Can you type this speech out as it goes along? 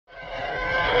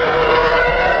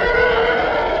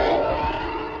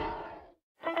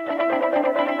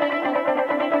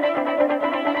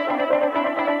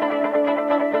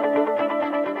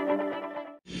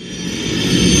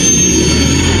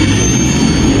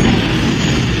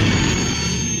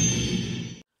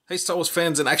Hey Star Wars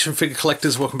fans and action figure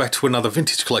collectors, welcome back to another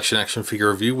vintage collection action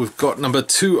figure review. We've got number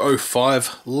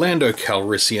 205, Lando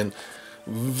Calrissian.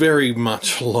 Very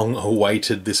much long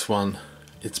awaited, this one.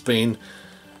 It's been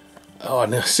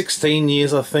now 16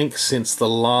 years I think since the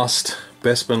last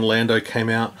Bestman Lando came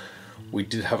out. We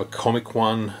did have a comic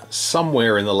one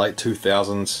somewhere in the late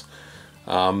 2000s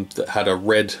that had a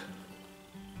red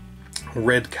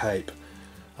cape,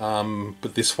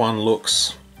 but this one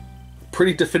looks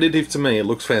pretty definitive to me. It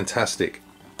looks fantastic.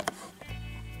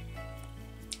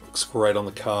 Looks great on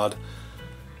the card.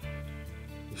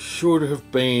 Should have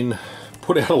been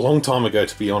put out a long time ago,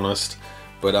 to be honest,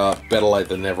 but better late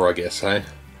than never, I guess, hey?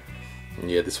 And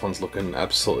yeah, this one's looking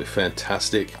absolutely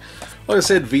fantastic. Like I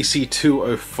said,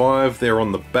 VC205 there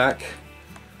on the back.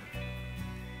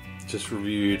 Just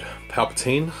reviewed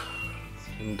Palpatine,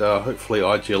 and hopefully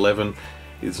IG-11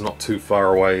 is not too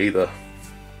far away either.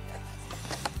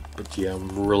 But yeah, I'm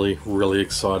really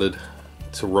excited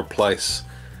to replace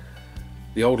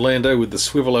the old Lando with the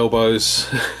swivel elbows.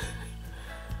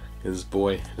 Because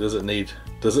boy, does it need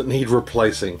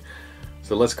replacing.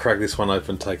 So let's crack this one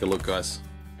open, take a look, guys.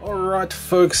 Alright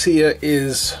folks, here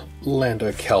is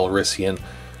Lando Calrissian.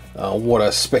 What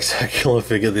a spectacular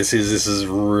figure this is. This is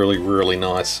really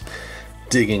nice.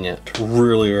 Digging it,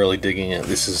 really digging it.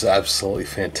 This is absolutely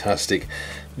fantastic.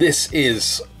 This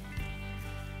is,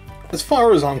 as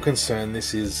far as I'm concerned,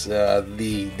 this is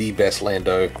the best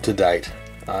Lando to date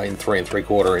in 3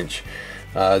 3/4 inch.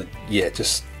 Yeah,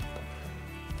 just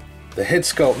the head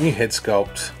sculpt, new head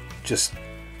sculpt, just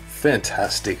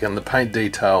fantastic, and the paint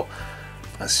detail,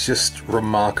 that's just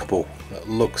remarkable. It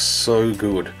looks so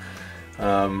good.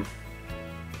 Let's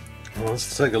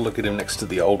take a look at him next to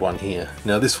the old one here.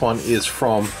 Now this one is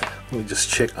from, let me just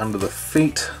check under the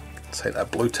feet, say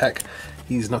that blue tack.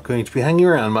 He's not going to be hanging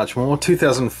around much more.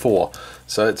 2004.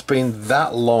 So it's been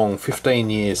that long, 15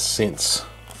 years since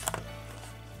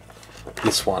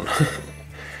this one.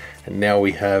 And now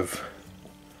we have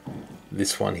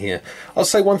this one here. I'll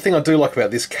say one thing I do like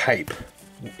about this cape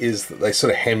is that they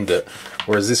sort of hemmed it,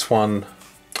 whereas this one,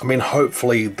 I mean,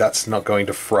 hopefully that's not going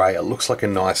to fray. It looks like a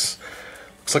nice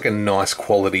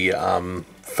quality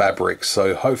fabric,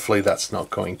 so hopefully that's not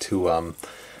going to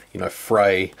you know,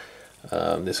 fray.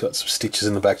 There's got some stitches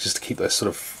in the back just to keep those sort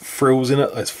of frills in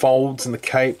it, those folds in the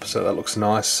cape, so that looks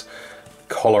nice.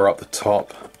 Collar up the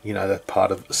top, you know, that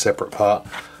part of a separate part,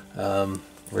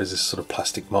 whereas this sort of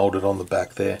plastic molded on the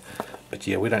back there. But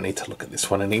yeah, we don't need to look at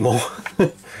this one anymore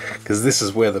because this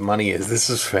is where the money is. This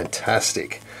is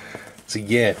fantastic. So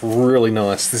yeah, really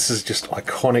nice. This is just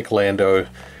iconic Lando.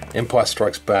 Empire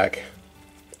Strikes Back.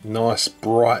 Nice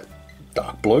bright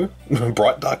dark blue,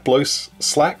 bright dark blue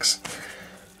slacks.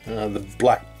 The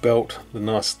black belt,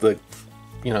 the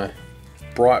you know,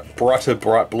 brighter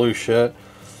bright blue shirt.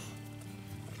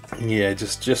 Yeah,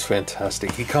 just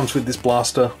fantastic. He comes with this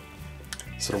blaster,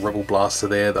 sort of rebel blaster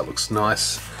there. That looks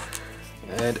nice,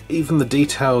 and even the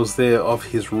details there of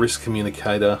his wrist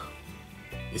communicator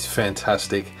is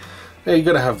fantastic. Yeah, you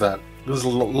got to have that. There's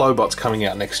Lobot's coming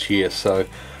out next year, so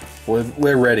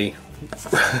we're ready.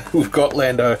 We've got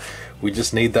Lando. We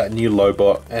just need that new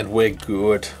Lobot, and we're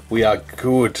good. We are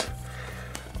good.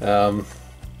 The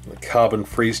carbon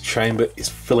freeze chamber is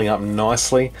filling up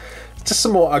nicely. Just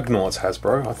some more Ugnaughts,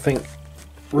 Hasbro. I think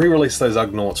re-release those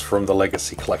Ugnaughts from the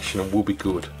Legacy collection and we'll be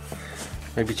good.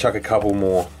 Maybe chuck a couple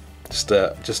more. Just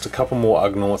a couple more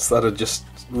Ugnaughts. That'll just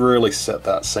really set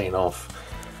that scene off.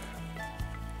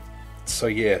 So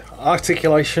yeah,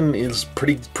 articulation is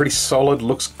pretty solid.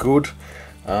 Looks good.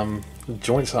 The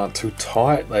joints aren't too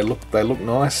tight. They look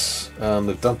nice.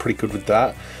 They've done pretty good with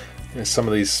that. You know, some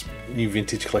of these new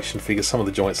vintage collection figures, some of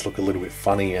the joints look a little bit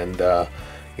funny, and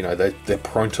you know, they're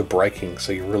prone to breaking.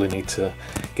 So you really need to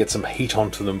get some heat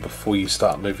onto them before you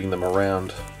start moving them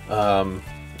around. And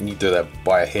you do that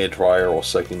by a hairdryer or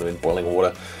soaking them in boiling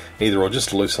water, either, or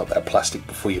just loosen up that plastic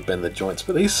before you bend the joints.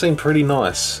 But these seem pretty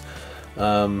nice.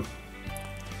 Yeah,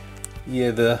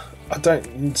 I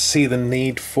don't see the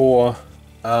need for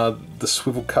the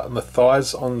swivel cut in the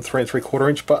thighs on 3 3/4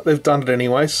 inch, but they've done it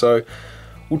anyway, so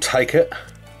we'll take it.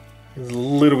 It's a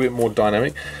little bit more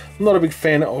dynamic. I'm not a big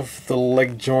fan of the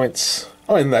leg joints.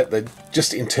 I mean, they're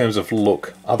just in terms of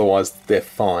look, otherwise they're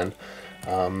fine.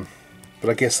 But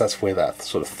I guess that's where that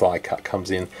sort of thigh cut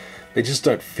comes in. They just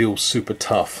don't feel super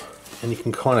tough, and you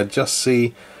can kind of just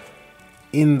see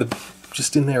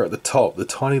just in there at the top, the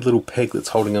tiny little peg that's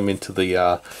holding them into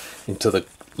the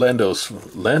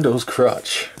Lando's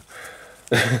crotch.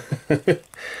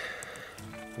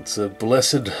 It's a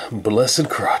blessed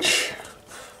crotch.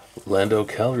 Lando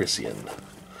Calrissian.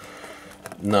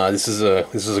 No, this is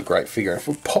a great figure. If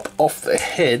we pop off the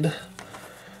head,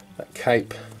 that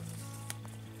cape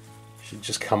should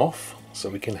just come off, so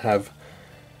we can have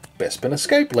Bespin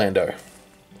escape Lando.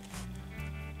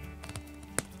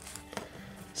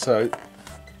 So,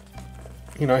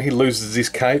 you know, he loses his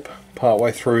cape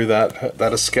partway through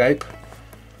that escape.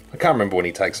 I can't remember when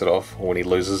he takes it off or when he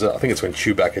loses it. I think it's when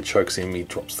Chewbacca chokes him, he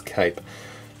drops the cape.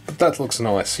 But that looks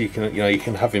nice. You can, you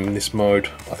can have him in this mode.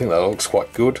 I think that looks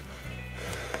quite good.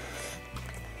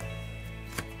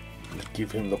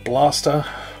 Give him the blaster.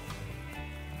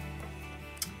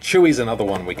 Chewie's another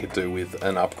one we could do with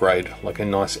an upgrade, like a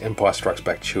nice Empire Strikes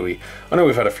Back Chewie. I know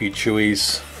we've had a few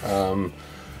Chewies,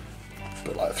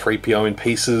 but like 3PO in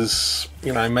pieces,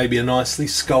 you know, maybe a nicely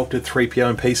sculpted 3PO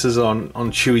in pieces on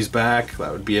Chewie's back.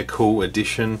 That would be a cool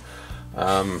addition.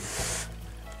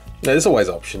 There's always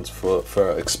options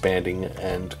for expanding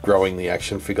and growing the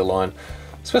action figure line,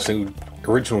 especially with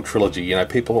original trilogy. You know,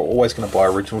 people are always going to buy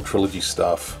original trilogy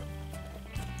stuff.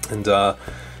 And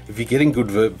if you're getting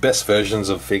good, best versions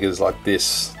of figures like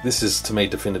this is to me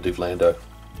definitive Lando.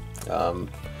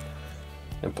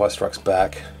 Empire Strikes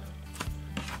Back.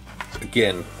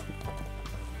 Again,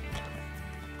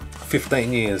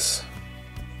 15 years.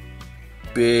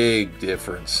 Big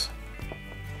difference.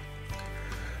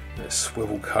 Their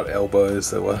swivel cut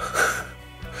elbows,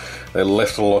 they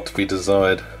left a lot to be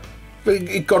desired. But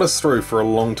it got us through for a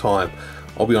long time.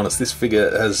 I'll be honest, this figure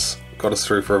has got us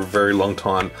through for a very long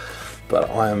time, but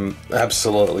I am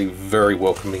absolutely very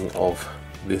welcoming of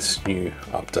this new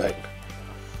update.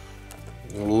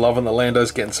 Loving that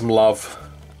Lando's getting some love.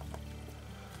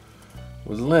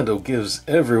 Lando gives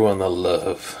everyone the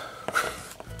love.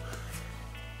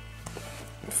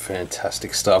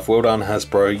 Fantastic stuff. Well done,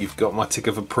 Hasbro. You've got my tick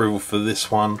of approval for this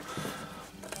one.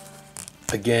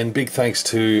 Again, big thanks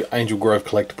to Angel Grove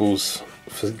Collectibles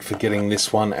for getting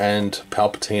this one and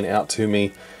Palpatine out to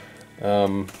me.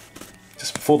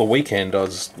 Just before the weekend, I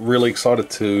was really excited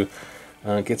to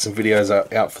get some videos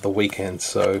out for the weekend.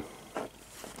 So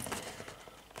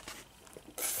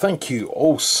thank you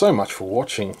all so much for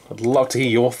watching. I'd love to hear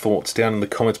your thoughts down in the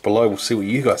comments below. We'll see what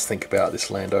you guys think about this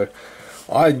Lando.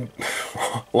 I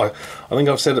think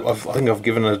I've said it. I think I've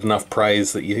given it enough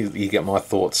praise that you get my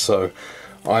thoughts. So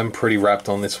I'm pretty wrapped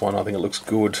on this one. I think it looks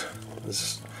good.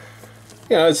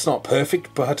 You know, it's not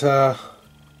perfect, but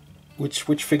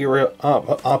which figure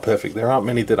are perfect? There aren't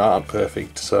many that aren't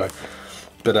perfect. So,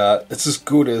 but it's as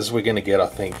good as we're going to get, I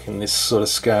think, in this sort of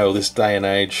scale, this day and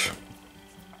age.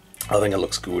 I think it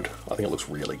looks good. I think it looks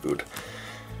really good.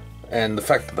 And the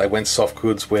fact that they went soft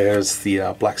goods, whereas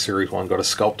the Black Series one got a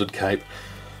sculpted cape,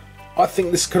 I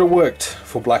think this could have worked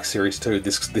for Black Series too,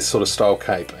 this sort of style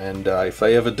cape. And if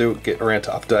they ever do get around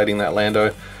to updating that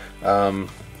Lando,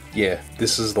 yeah,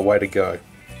 this is the way to go.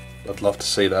 I'd love to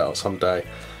see that someday.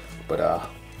 But I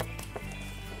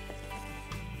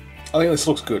think this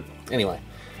looks good. Anyway,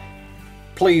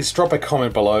 please drop a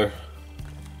comment below.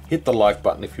 Hit the like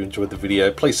button if you enjoyed the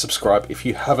video. Please subscribe if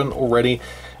you haven't already,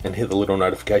 and hit the little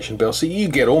notification bell so you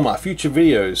get all my future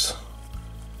videos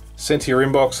sent to your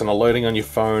inbox and are loading on your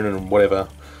phone and whatever,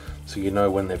 so you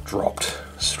know when they've dropped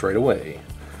straight away.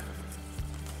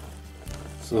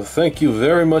 So thank you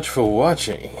very much for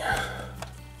watching.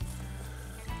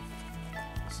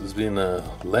 This has been a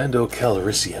Lando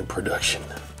Calrissian production.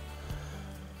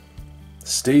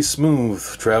 Stay smooth,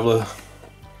 traveler.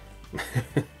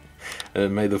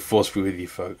 And may the Force be with you,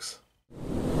 folks.